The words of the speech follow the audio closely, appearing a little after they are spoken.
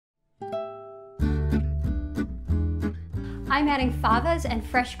I'm adding favas and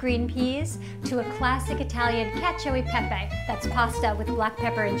fresh green peas to a classic Italian cacio e pepe. That's pasta with black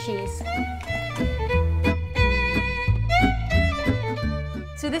pepper and cheese.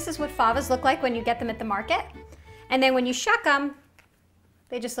 So this is what favas look like when you get them at the market. And then when you shuck them,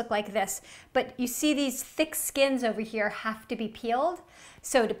 they just look like this. But you see these thick skins over here have to be peeled.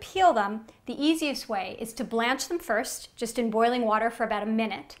 So to peel them, the easiest way is to blanch them first, just in boiling water for about a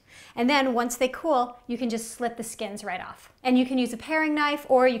minute. And then once they cool, you can just slip the skins right off. And you can use a paring knife,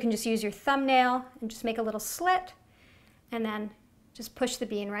 or you can just use your thumbnail and just make a little slit and then just push the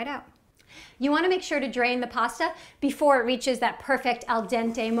bean right out. You want to make sure to drain the pasta before it reaches that perfect al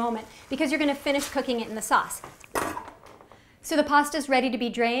dente moment, because you're going to finish cooking it in the sauce. So the pasta is ready to be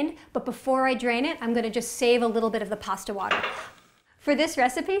drained, but before I drain it, I'm going to just save a little bit of the pasta water. For this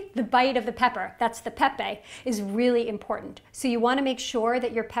recipe, the bite of the pepper, that's the pepe, is really important. So you want to make sure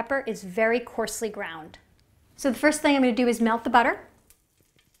that your pepper is very coarsely ground. So the first thing I'm going to do is melt the butter.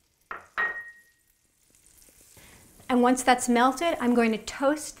 And once that's melted, I'm going to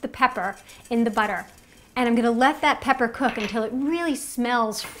toast the pepper in the butter. And I'm going to let that pepper cook until it really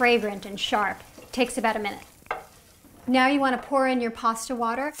smells fragrant and sharp. It takes about a minute. Now you want to pour in your pasta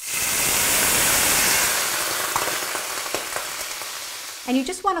water. And you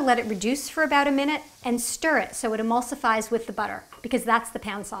just want to let it reduce for about a minute and stir it so it emulsifies with the butter, because that's the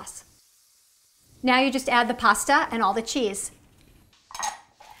pan sauce. Now you just add the pasta and all the cheese.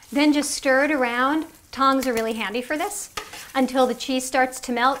 Then just stir it around. Tongs are really handy for this, until the cheese starts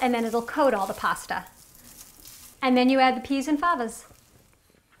to melt, and then it'll coat all the pasta. And then you add the peas and favas.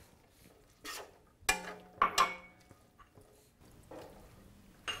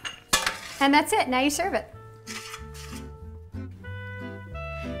 And that's it. Now you serve it.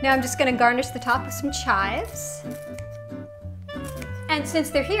 Now I'm just going to garnish the top with some chives. And since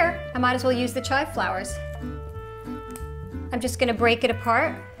they're here, I might as well use the chive flowers. I'm just going to break it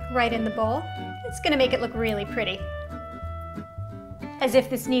apart right in the bowl. It's going to make it look really pretty. As if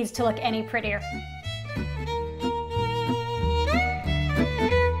this needs to look any prettier.